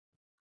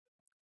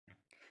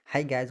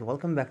Hi guys,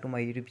 welcome back to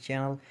my YouTube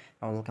channel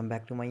and welcome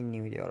back to my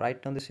new video.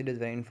 Right now this video is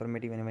very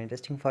informative and very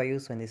interesting for you.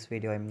 So in this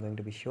video I'm going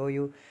to be show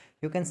you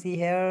can see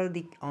here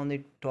the on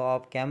the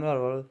top camera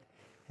roll,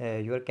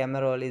 your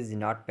camera roll is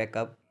not pick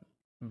up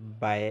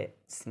by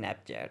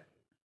Snapchat.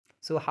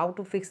 So how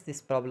to fix this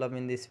problem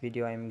in this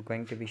video I'm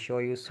going to be show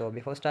you. So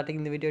before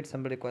starting the video, it's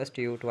simple request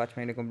to you to watch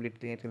my video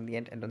completely until the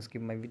end and don't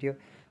skip my video.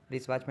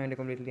 Please watch my video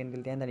completely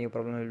until the end and your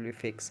problem will be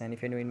fixed. And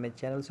if you're new in my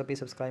channel, so please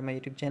subscribe my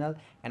YouTube channel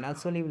and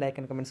also leave like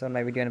and comments on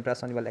my video and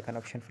press on the bell icon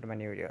option for my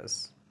new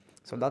videos.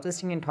 So without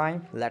wasting in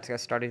time, let's get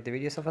started with the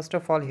video. So first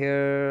of all,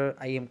 here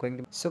I am going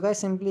to, so guys,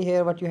 simply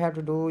here what you have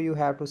to do, you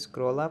have to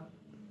scroll up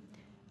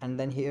and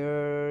then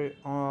here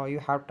you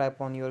have type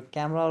on your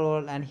camera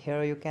roll, and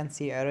here you can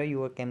see error,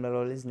 your camera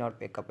roll is not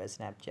pick up by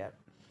Snapchat.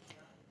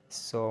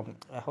 So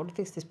how to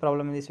fix this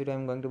problem in this video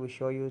I'm going to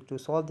show you. To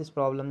solve this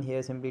problem,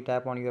 here simply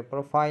tap on your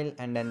profile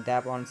and then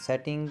tap on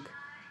setting,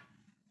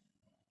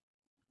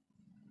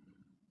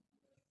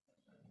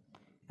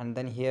 and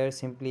then here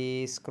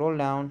simply scroll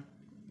down,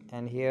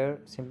 and here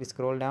simply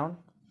scroll down,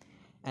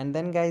 and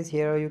then guys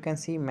here you can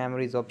see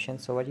memories option.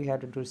 So what you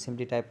have to do is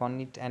simply type on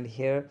it, and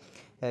here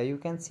you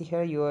can see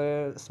here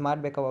your smart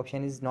backup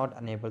option is not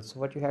enabled. So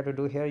what you have to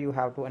do here, you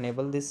have to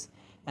enable this,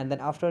 and then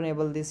after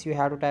enable this you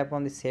have to type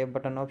on the save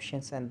button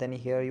options, and then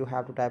here you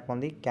have to type on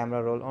the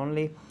camera roll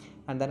only,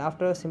 and then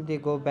after simply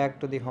go back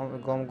to the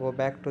home, go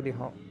back to the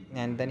home,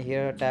 and then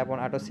here tap on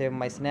auto save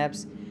my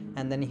snaps,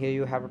 and then here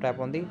you have to tap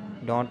on the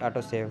don't auto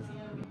save,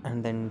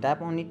 and then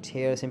tap on it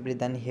here simply.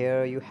 Then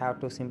here you have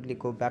to simply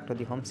go back to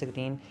the home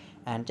screen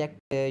and check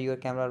your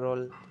camera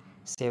roll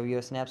save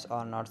your snaps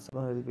or not. So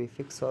will be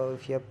fixed. So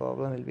if your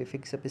problem will be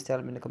fixed, so please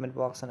tell me in the comment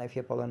box, and if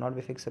your problem not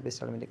be fixed, so please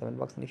tell me in the comment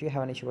box. And if you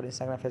have an issue with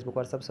Instagram, Facebook,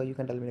 WhatsApp, so you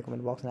can tell me in the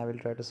comment box and I will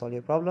try to solve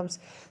your problems.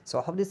 So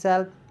I hope this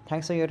helped.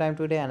 Thanks for your time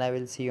today and I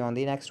will see you on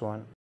the next one.